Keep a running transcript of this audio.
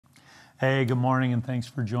Hey, good morning, and thanks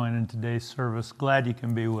for joining today's service. Glad you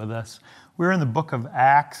can be with us. We're in the book of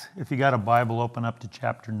Acts. If you got a Bible, open up to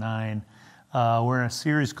chapter 9. We're in a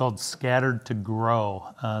series called Scattered to Grow.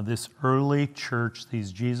 This early church,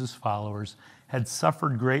 these Jesus followers, had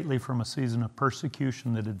suffered greatly from a season of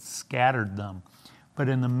persecution that had scattered them. But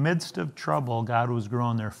in the midst of trouble, God was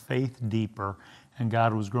growing their faith deeper, and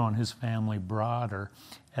God was growing his family broader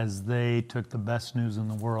as they took the best news in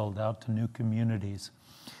the world out to new communities.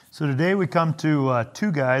 So today we come to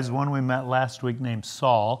two guys, one we met last week named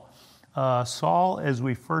Saul. Saul, as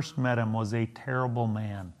we first met him, was a terrible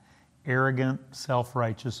man, arrogant,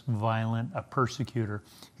 self-righteous, violent, a persecutor.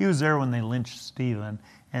 He was there when they lynched Stephen,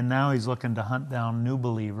 and now he's looking to hunt down new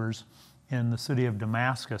believers in the city of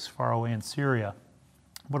Damascus, far away in Syria.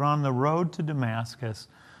 But on the road to Damascus,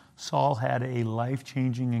 Saul had a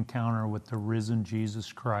life-changing encounter with the risen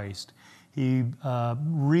Jesus Christ. He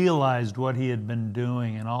realized what he had been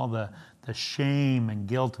doing, and all the shame and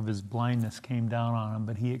guilt of his blindness came down on him,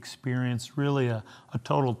 but he experienced really a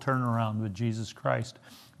total turnaround with Jesus Christ.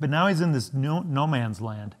 But now he's in this no man's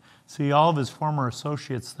land. See, all of his former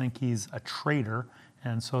associates think he's a traitor,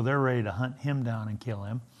 and so they're ready to hunt him down and kill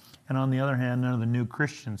him. And on the other hand, none of the new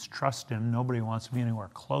Christians trust him. Nobody wants to be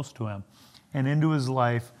anywhere close to him. And into his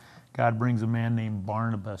life, God brings a man named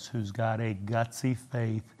Barnabas who's got a gutsy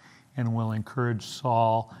faith and will encourage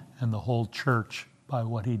Saul and the whole church by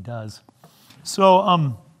what he does. So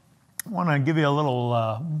I want to give you a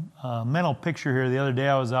little mental picture here. The other day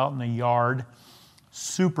I was out in the yard,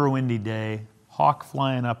 super windy day, hawk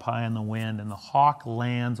flying up high in the wind, and the hawk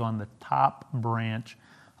lands on the top branch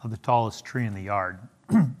of the tallest tree in the yard.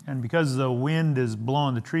 And because the wind is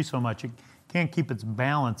blowing the tree so much, it can't keep its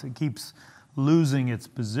balance. It keeps losing its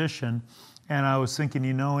position. And I was thinking,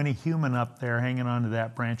 any human up there hanging onto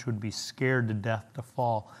that branch would be scared to death to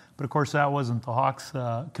fall. But of course, that wasn't the hawk's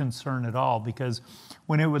concern at all, because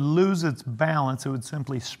when it would lose its balance, it would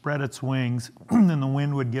simply spread its wings, and the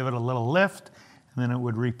wind would give it a little lift, and then it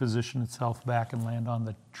would reposition itself back and land on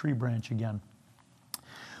the tree branch again.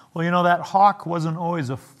 Well, that hawk wasn't always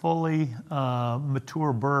a fully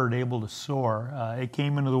mature bird able to soar. It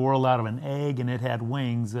came into the world out of an egg, and it had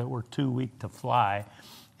wings that were too weak to fly.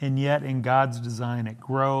 And yet, in God's design, it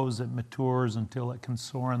grows, it matures until it can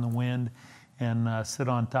soar in the wind and sit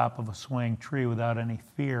on top of a swaying tree without any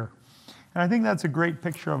fear. And I think that's a great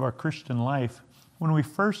picture of our Christian life. When we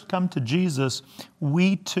first come to Jesus,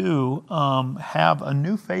 we too have a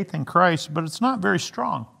new faith in Christ, but it's not very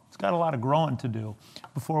strong. It's got a lot of growing to do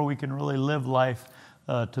before we can really live life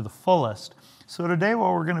to the fullest. So today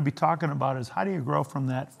what we're going to be talking about is how do you grow from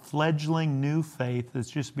that fledgling new faith that's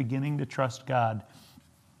just beginning to trust God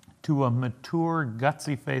to a mature,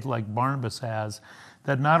 gutsy faith like Barnabas has,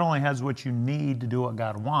 that not only has what you need to do what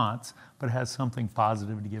God wants, but has something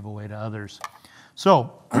positive to give away to others.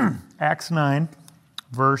 So, Acts 9,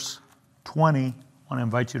 verse 20, I want to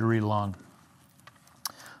invite you to read along.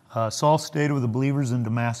 Saul stayed with the believers in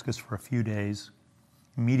Damascus for a few days.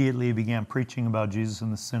 Immediately he began preaching about Jesus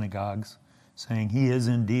in the synagogues, saying, "He is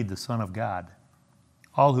indeed the Son of God."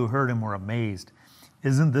 All who heard him were amazed.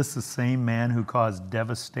 "Isn't this the same man who caused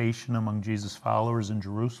devastation among Jesus' followers in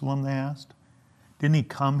Jerusalem?" they asked. "Didn't he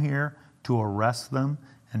come here to arrest them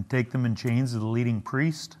and take them in chains to the leading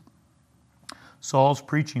priest?" Saul's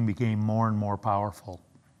preaching became more and more powerful,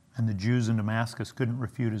 and the Jews in Damascus couldn't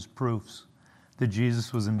refute his proofs that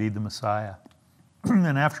Jesus was indeed the Messiah.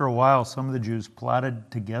 And after a while, some of the Jews plotted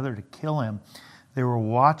together to kill him. They were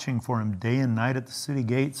watching for him day and night at the city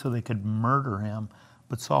gate so they could murder him,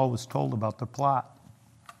 but Saul was told about the plot.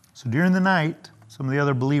 So during the night, some of the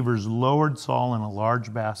other believers lowered Saul in a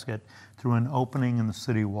large basket through an opening in the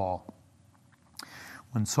city wall.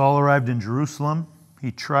 When Saul arrived in Jerusalem,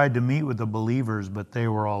 he tried to meet with the believers, but they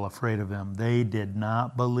were all afraid of him. They did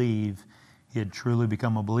not believe he had truly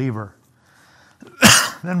become a believer.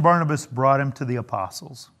 Then Barnabas brought him to the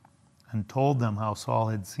apostles and told them how Saul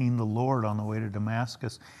had seen the Lord on the way to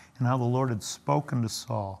Damascus and how the Lord had spoken to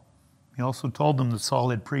Saul. He also told them that Saul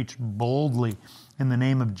had preached boldly in the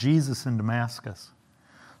name of Jesus in Damascus.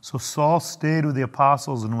 So Saul stayed with the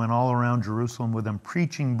apostles and went all around Jerusalem with them,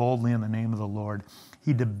 preaching boldly in the name of the Lord.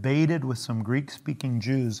 He debated with some Greek-speaking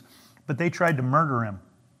Jews, but they tried to murder him.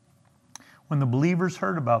 When the believers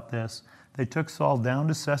heard about this, they took Saul down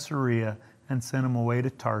to Caesarea and sent him away to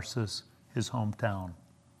Tarsus, his hometown.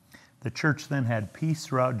 The church then had peace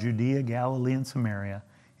throughout Judea, Galilee, and Samaria,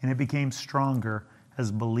 and it became stronger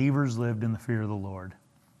as believers lived in the fear of the Lord.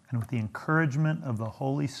 And with the encouragement of the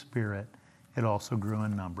Holy Spirit, it also grew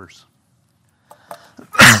in numbers.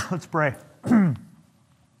 Let's pray.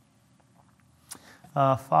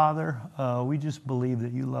 Father, we just believe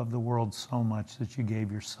that you love the world so much that you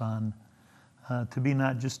gave your Son to be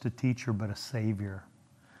not just a teacher but a Savior.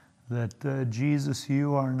 That Jesus,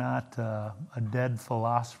 you are not a dead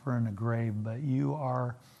philosopher in a grave, but you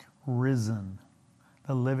are risen,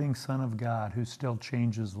 the living Son of God who still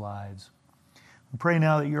changes lives. We pray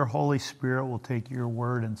now that your Holy Spirit will take your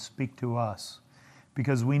word and speak to us,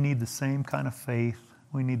 because we need the same kind of faith,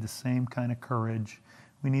 we need the same kind of courage,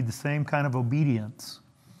 we need the same kind of obedience.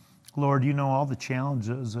 Lord, you know all the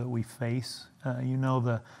challenges that we face. You know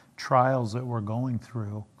the trials that we're going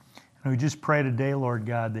through. And we just pray today, Lord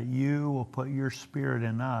God, that you will put your Spirit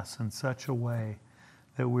in us in such a way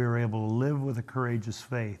that we are able to live with a courageous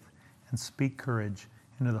faith and speak courage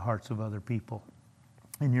into the hearts of other people.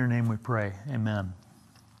 In your name we pray. Amen.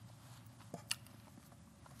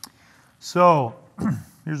 So,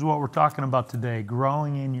 here's what we're talking about today: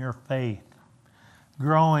 growing in your faith.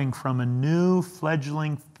 Growing from a new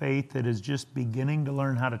fledgling faith that is just beginning to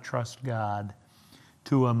learn how to trust God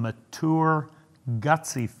to a mature,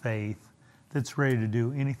 gutsy faith that's ready to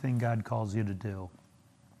do anything God calls you to do.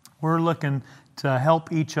 We're looking to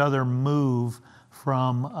help each other move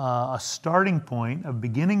from a starting point of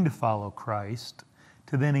beginning to follow Christ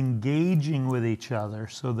to then engaging with each other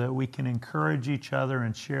so that we can encourage each other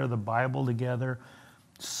and share the Bible together,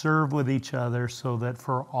 serve with each other, so that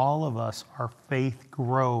for all of us, our faith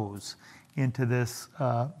grows into this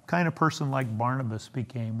kind of person like Barnabas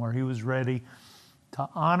became, where he was ready to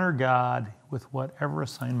honor God with whatever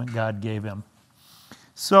assignment God gave him.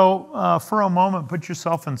 So for a moment, put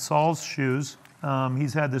yourself in Saul's shoes.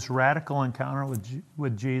 He's had this radical encounter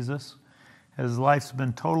with Jesus. His life's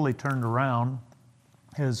been totally turned around.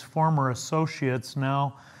 His former associates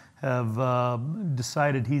now have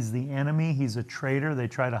decided he's the enemy. He's a traitor. They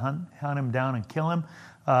try to hunt him down and kill him.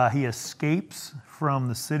 He escapes from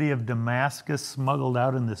the city of Damascus, smuggled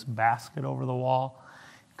out in this basket over the wall.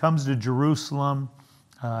 Comes to Jerusalem.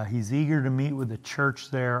 He's eager to meet with the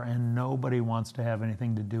church there, and nobody wants to have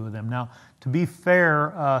anything to do with him. Now, to be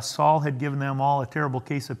fair, Saul had given them all a terrible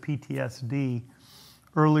case of PTSD.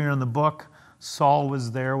 Earlier in the book, Saul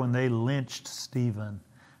was there when they lynched Stephen.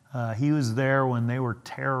 He was there when they were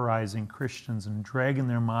terrorizing Christians and dragging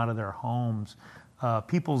them out of their homes.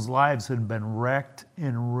 People's lives had been wrecked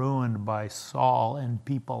and ruined by Saul and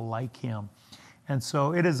people like him. And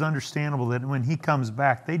so it is understandable that when he comes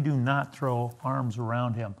back, they do not throw arms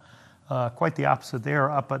around him. Quite the opposite. They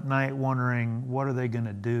are up at night wondering, what are they going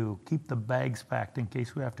to do? Keep the bags packed in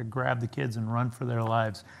case we have to grab the kids and run for their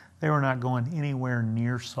lives. They were not going anywhere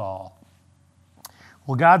near Saul.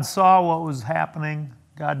 Well, God saw what was happening.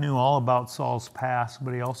 God knew all about Saul's past,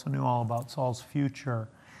 but he also knew all about Saul's future.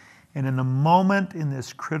 And in a moment in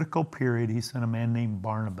this critical period, he sent a man named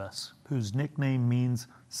Barnabas, whose nickname means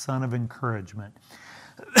son of encouragement.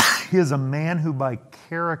 He is a man who by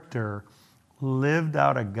character lived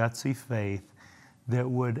out a gutsy faith that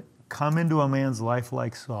would come into a man's life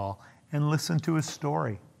like Saul and listen to his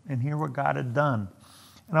story and hear what God had done.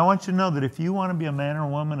 And I want you to know that if you want to be a man or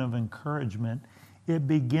woman of encouragement, it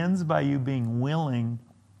begins by you being willing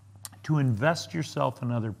to invest yourself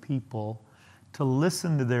in other people, to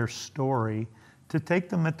listen to their story, to take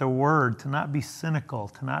them at their word, to not be cynical,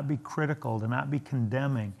 to not be critical, to not be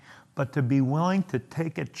condemning, but to be willing to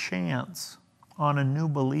take a chance on a new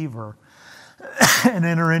believer and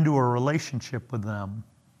enter into a relationship with them.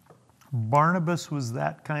 Barnabas was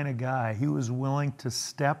that kind of guy. He was willing to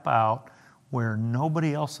step out where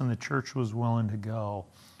nobody else in the church was willing to go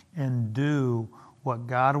and do what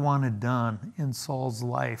God wanted done in Saul's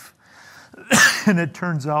life. And it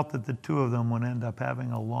turns out that the two of them would end up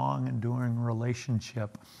having a long, enduring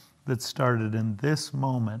relationship that started in this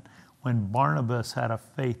moment when Barnabas had a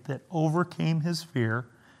faith that overcame his fear,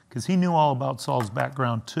 because he knew all about Saul's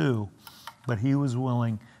background too, but he was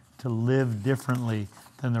willing to live differently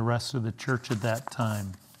than the rest of the church at that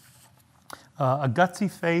time. A gutsy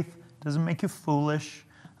faith doesn't make you foolish.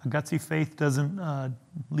 A gutsy faith doesn't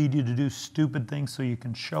lead you to do stupid things so you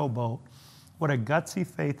can showboat. What a gutsy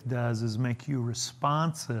faith does is make you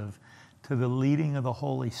responsive to the leading of the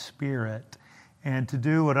Holy Spirit and to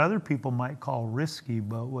do what other people might call risky,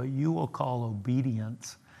 but what you will call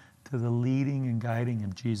obedience to the leading and guiding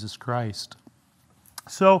of Jesus Christ.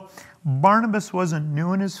 So Barnabas wasn't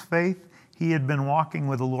new in his faith. He had been walking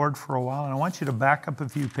with the Lord for a while. And I want you to back up a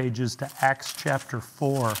few pages to Acts chapter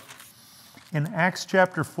 4. In Acts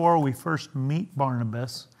chapter 4, we first meet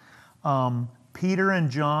Barnabas. Peter and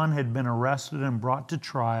John had been arrested and brought to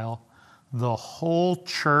trial. The whole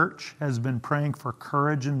church has been praying for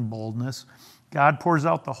courage and boldness. God pours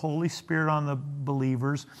out the Holy Spirit on the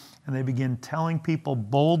believers, and they begin telling people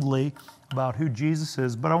boldly about who Jesus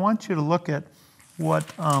is. But I want you to look at what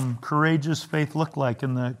courageous faith looked like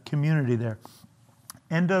in the community there.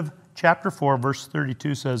 End of chapter 4, verse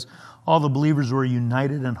 32 says, all the believers were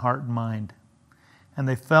united in heart and mind, and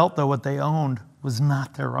they felt that what they owned was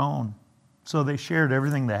not their own. So they shared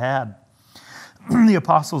everything they had. The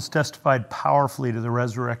apostles testified powerfully to the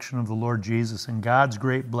resurrection of the Lord Jesus, and God's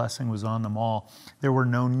great blessing was on them all. There were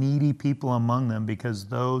no needy people among them, because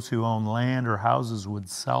those who owned land or houses would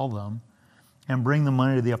sell them and bring the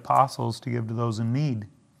money to the apostles to give to those in need.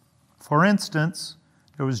 For instance,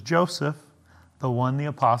 there was Joseph, the one the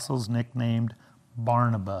apostles nicknamed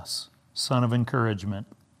Barnabas, son of encouragement.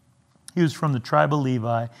 He was from the tribe of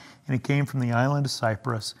Levi, and he came from the island of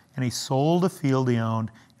Cyprus, and he sold a field he owned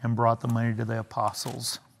and brought the money to the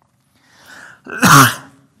apostles.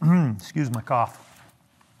 Excuse my cough.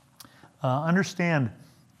 Understand,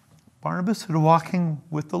 Barnabas had walking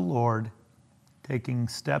with the Lord, taking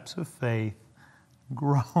steps of faith,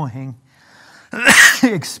 growing,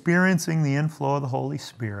 experiencing the inflow of the Holy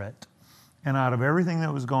Spirit. And out of everything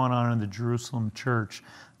that was going on in the Jerusalem church,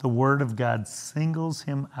 the Word of God singles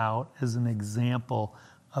him out as an example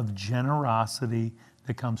of generosity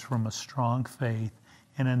that comes from a strong faith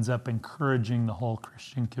and ends up encouraging the whole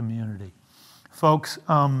Christian community. Folks,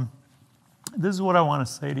 this is what I want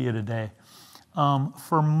to say to you today.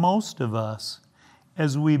 For most of us,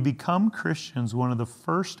 as we become Christians, one of the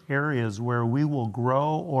first areas where we will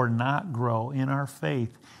grow or not grow in our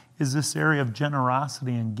faith is this area of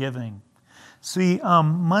generosity and giving. See,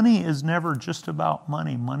 money is never just about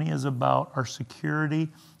money. Money is about our security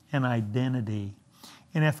and identity.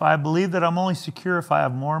 And if I believe that I'm only secure if I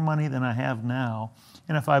have more money than I have now,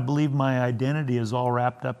 and if I believe my identity is all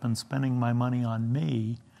wrapped up in spending my money on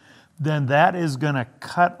me, then that is going to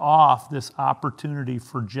cut off this opportunity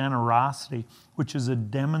for generosity, which is a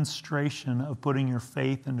demonstration of putting your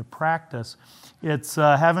faith into practice. It's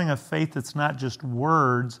having a faith that's not just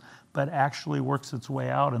words, but actually works its way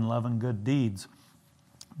out in love and good deeds.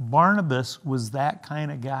 Barnabas was that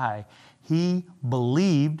kind of guy. He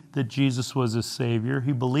believed that Jesus was his Savior.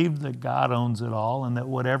 He believed that God owns it all, and that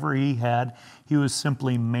whatever he had, he was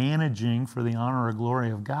simply managing for the honor or glory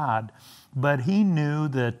of God. But he knew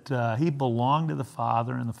that he belonged to the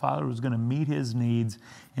Father, and the Father was going to meet his needs,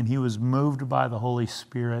 and he was moved by the Holy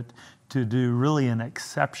Spirit to do really an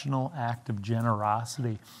exceptional act of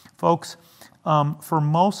generosity. Folks, for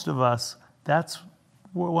most of us, that's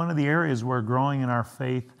one of the areas where growing in our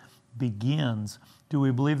faith begins. Do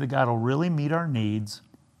we believe that God will really meet our needs,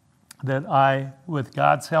 that I, with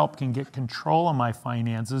God's help, can get control of my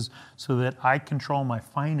finances so that I control my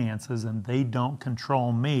finances and they don't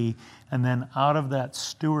control me, and then out of that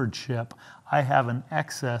stewardship, I have an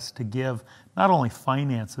excess to give not only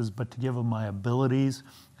finances, but to give of my abilities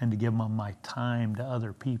and to give of my time to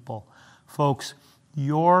other people. Folks,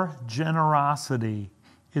 your generosity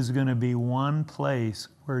is going to be one place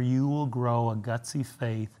where you will grow a gutsy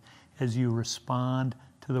faith as you respond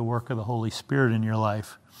to the work of the Holy Spirit in your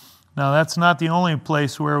life. Now, that's not the only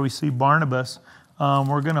place where we see Barnabas.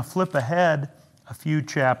 We're going to flip ahead a few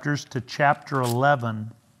chapters to chapter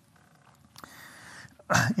 11.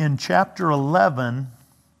 In chapter 11,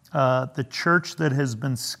 the church that has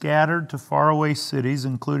been scattered to faraway cities,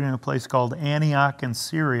 including a place called Antioch in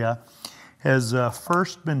Syria, has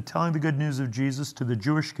first been telling the good news of Jesus to the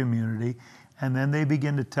Jewish community, and then they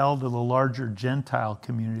begin to tell to the larger Gentile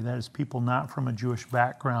community, that is, people not from a Jewish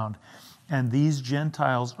background. And these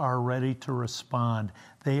Gentiles are ready to respond.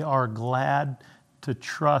 They are glad to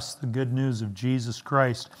trust the good news of Jesus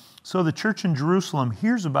Christ. So the church in Jerusalem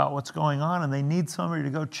hears about what's going on, and they need somebody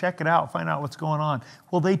to go check it out, find out what's going on.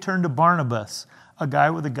 Well, they turn to Barnabas, a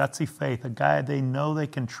guy with a gutsy faith, a guy they know they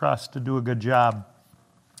can trust to do a good job.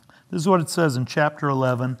 This is what it says in chapter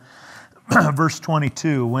 11, verse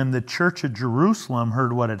 22. When the church at Jerusalem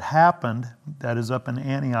heard what had happened, that is up in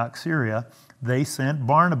Antioch, Syria, they sent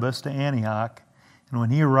Barnabas to Antioch. And when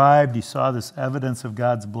he arrived, he saw this evidence of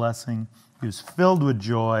God's blessing. He was filled with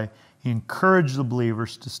joy. He encouraged the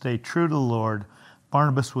believers to stay true to the Lord.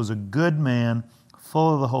 Barnabas was a good man,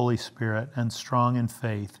 full of the Holy Spirit and strong in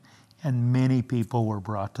faith, and many people were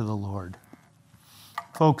brought to the Lord.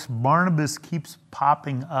 Folks, Barnabas keeps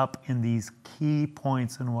popping up in these key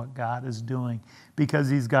points in what God is doing because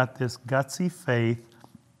he's got this gutsy faith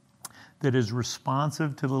that is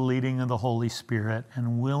responsive to the leading of the Holy Spirit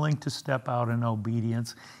and willing to step out in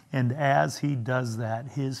obedience. And as he does that,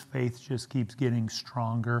 his faith just keeps getting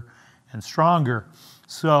stronger and stronger.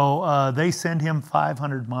 So they send him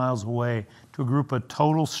 500 miles away to a group of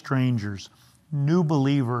total strangers. new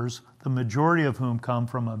believers, the majority of whom come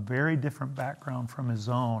from a very different background from his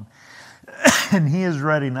own. And he is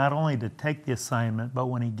ready not only to take the assignment, but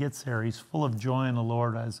when he gets there, he's full of joy in the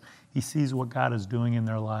Lord as he sees what God is doing in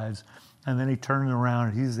their lives. And then he turns around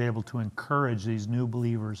and he's able to encourage these new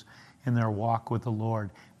believers in their walk with the Lord,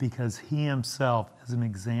 because he himself is an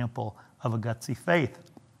example of a gutsy faith.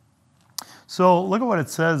 So look at what it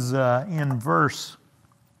says in verse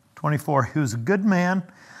 24. He was a good man,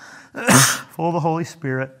 full of the Holy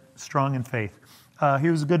Spirit, strong in faith. He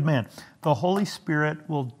was a good man. The Holy Spirit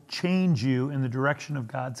will change you in the direction of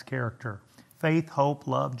God's character. Faith, hope,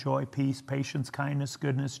 love, joy, peace, patience, kindness,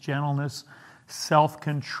 goodness, gentleness,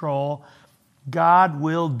 self-control. God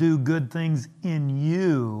will do good things in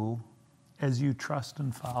you as you trust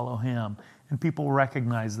and follow him. And people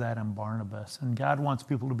recognize that in Barnabas. And God wants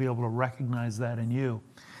people to be able to recognize that in you.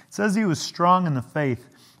 It says he was strong in the faith.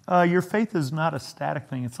 Your faith is not a static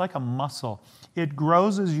thing. It's like a muscle. It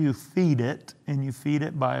grows as you feed it, and you feed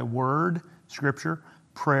it by word, scripture,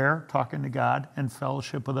 prayer, talking to God, and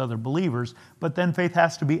fellowship with other believers. But then faith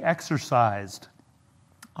has to be exercised.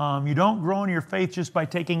 You don't grow in your faith just by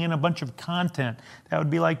taking in a bunch of content. That would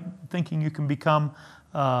be like thinking you can become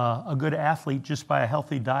a good athlete just by a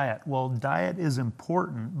healthy diet. Well, diet is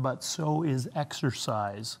important, but so is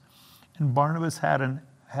exercise. And Barnabas had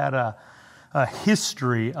a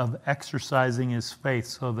history of exercising his faith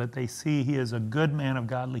so that they see he is a good man of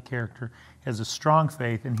godly character, has a strong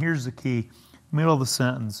faith. And here's the key, middle of the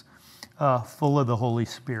sentence, full of the Holy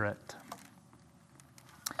Spirit.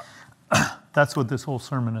 That's what this whole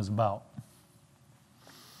sermon is about.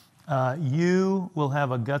 You will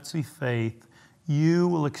have a gutsy faith. You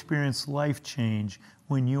will experience life change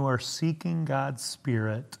when you are seeking God's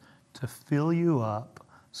Spirit to fill you up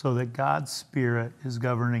so that God's Spirit is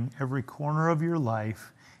governing every corner of your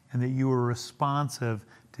life and that you are responsive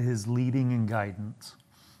to his leading and guidance.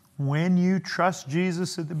 When you trust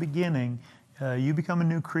Jesus at the beginning, you become a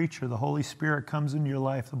new creature. The Holy Spirit comes into your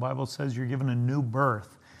life. The Bible says you're given a new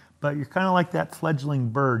birth. But you're kind of like that fledgling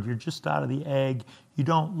bird. You're just out of the egg. You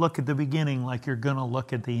don't look at the beginning like you're going to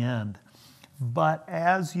look at the end. But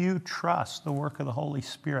as you trust the work of the Holy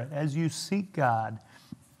Spirit, as you seek God,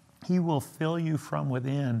 he will fill you from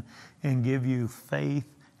within and give you faith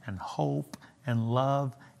and hope and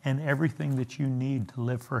love and everything that you need to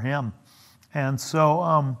live for him. And so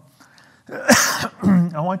I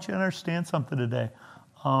want you to understand something today.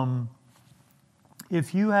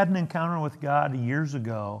 If you had an encounter with God years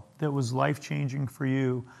ago that was life-changing for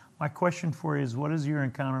you, my question for you is, what is your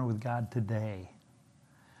encounter with God today?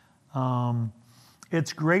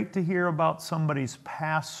 It's great to hear about somebody's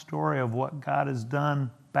past story of what God has done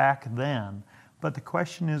back then, but the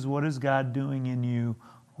question is, what is God doing in you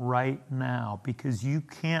right now? Because you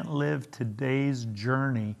can't live today's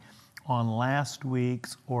journey on last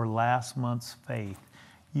week's or last month's faith.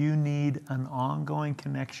 You need an ongoing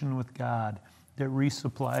connection with God that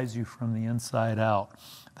resupplies you from the inside out.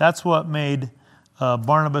 That's what made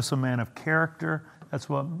Barnabas a man of character. That's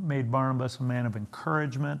what made Barnabas a man of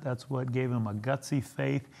encouragement. That's what gave him a gutsy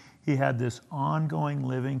faith. He had this ongoing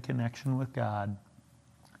living connection with God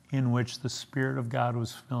in which the Spirit of God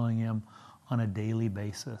was filling him on a daily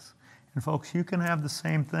basis. And folks, you can have the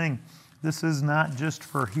same thing. This is not just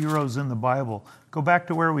for heroes in the Bible. Go back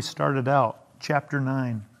to where we started out, chapter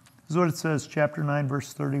 9. This is what it says, chapter 9,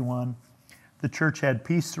 verse 31. The church had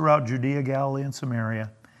peace throughout Judea, Galilee, and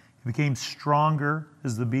Samaria. It became stronger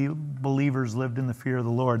as the believers lived in the fear of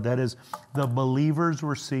the Lord. That is, the believers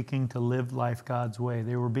were seeking to live life God's way.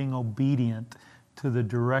 They were being obedient to the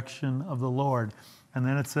direction of the Lord. And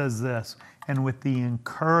then it says this, and with the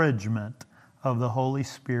encouragement of the Holy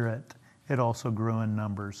Spirit, it also grew in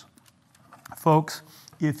numbers. Folks,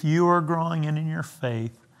 if you are growing in your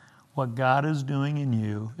faith, what God is doing in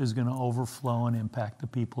you is going to overflow and impact the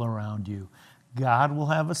people around you. God will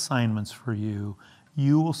have assignments for you.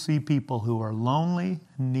 You will see people who are lonely,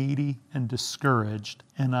 needy, and discouraged,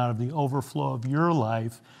 and out of the overflow of your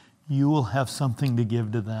life, you will have something to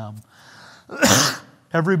give to them.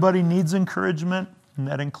 Everybody needs encouragement, and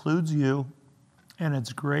that includes you, and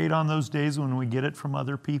it's great on those days when we get it from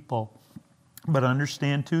other people. But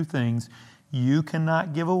understand two things. You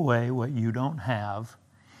cannot give away what you don't have,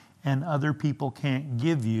 and other people can't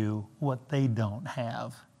give you what they don't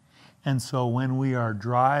have. And so when we are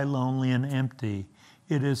dry, lonely, and empty,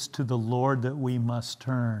 it is to the Lord that we must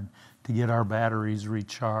turn to get our batteries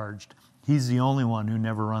recharged. He's the only one who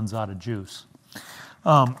never runs out of juice.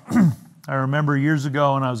 I remember years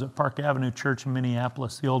ago when I was at Park Avenue Church in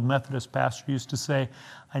Minneapolis, the old Methodist pastor used to say,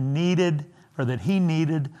 he needed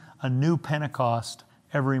a new Pentecost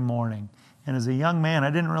every morning. And as a young man, I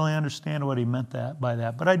didn't really understand what he meant by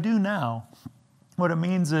that, but I do now. What it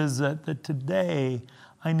means is that today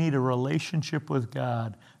I need a relationship with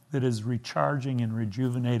God that is recharging and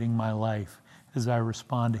rejuvenating my life as I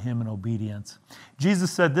respond to him in obedience.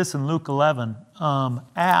 Jesus said this in Luke 11,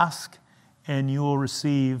 ask and you will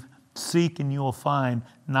receive, seek and you will find,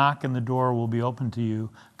 knock and the door will be open to you.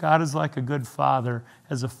 God is like a good father.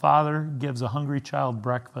 As a father gives a hungry child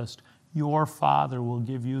breakfast, your Father will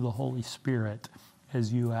give you the Holy Spirit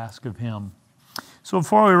as you ask of him. So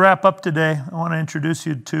before we wrap up today, I want to introduce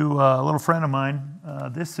you to a little friend of mine.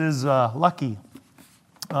 This is Lucky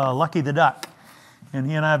the Duck. And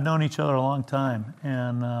he and I have known each other a long time.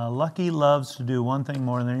 And Lucky loves to do one thing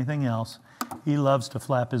more than anything else. He loves to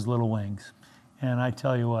flap his little wings. And I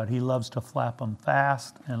tell you what, he loves to flap them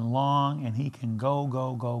fast and long, and he can go,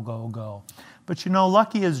 go, go, go, go. But you know,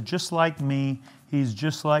 Lucky is just like me. He's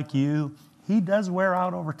just like you. He does wear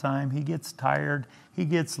out over time. He gets tired. He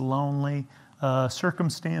gets lonely.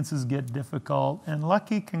 Circumstances get difficult. And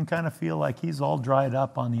Lucky can kind of feel like he's all dried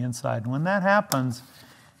up on the inside. And when that happens,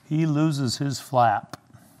 he loses his flap.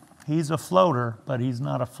 He's a floater, but he's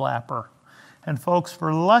not a flapper. And folks,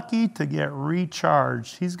 for Lucky to get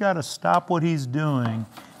recharged, he's got to stop what he's doing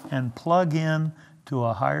and plug in to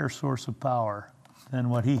a higher source of power than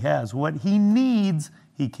what he has. What he needs,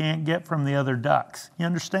 he can't get from the other ducks. You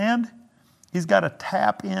understand? He's got to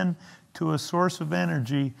tap in to a source of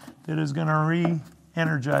energy that is going to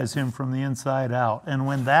re-energize him from the inside out. And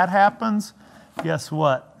when that happens, guess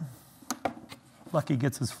what? Lucky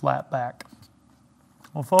gets his flap back.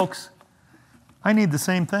 Well, folks, I need the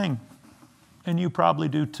same thing. And you probably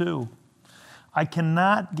do too. I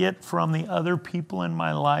cannot get from the other people in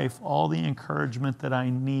my life all the encouragement that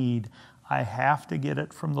I need. I have to get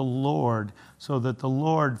it from the Lord so that the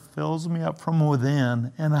Lord fills me up from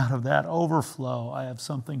within, and out of that overflow, I have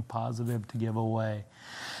something positive to give away.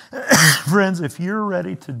 Friends, if you're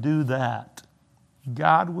ready to do that,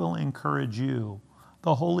 God will encourage you.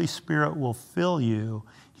 The Holy Spirit will fill you.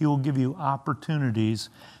 He will give you opportunities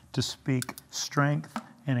to speak strength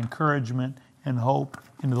and encouragement and hope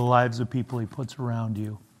into the lives of people he puts around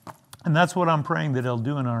you. And that's what I'm praying that he'll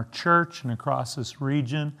do in our church and across this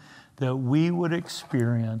region, that we would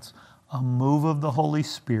experience a move of the Holy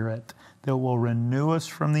Spirit that will renew us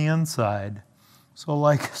from the inside. So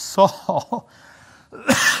like Saul,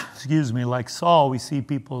 like Saul, we see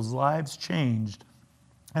people's lives changed.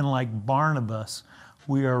 And like Barnabas,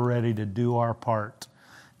 we are ready to do our part.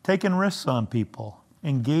 Taking risks on people,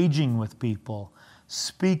 engaging with people,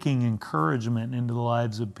 speaking encouragement into the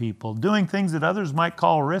lives of people, doing things that others might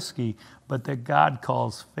call risky, but that God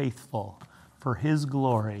calls faithful for his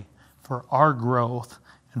glory, for our growth,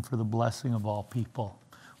 and for the blessing of all people.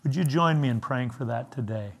 Would you join me in praying for that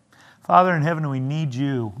today? Father in heaven, we need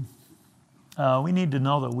you. We need to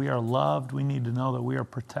know that we are loved. We need to know that we are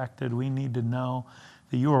protected. We need to know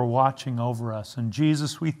that you are watching over us. And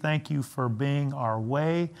Jesus, we thank you for being our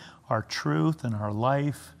way, our truth, and our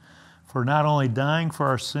life, for not only dying for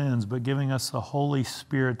our sins, but giving us the Holy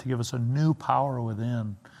Spirit to give us a new power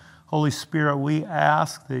within. Holy Spirit, we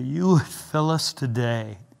ask that you would fill us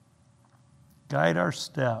today. Guide our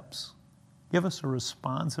steps. Give us a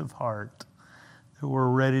responsive heart that we're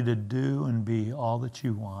ready to do and be all that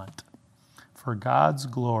you want. For God's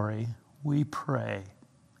glory, we pray.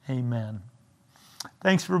 Amen.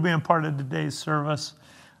 Thanks for being part of today's service.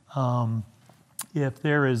 If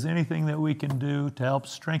there is anything that we can do to help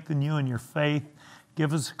strengthen you in your faith,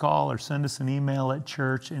 give us a call or send us an email at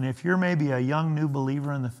church. And if you're maybe a young new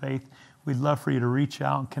believer in the faith, we'd love for you to reach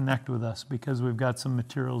out and connect with us, because we've got some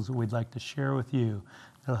materials that we'd like to share with you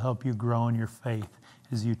that'll help you grow in your faith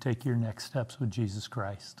as you take your next steps with Jesus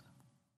Christ.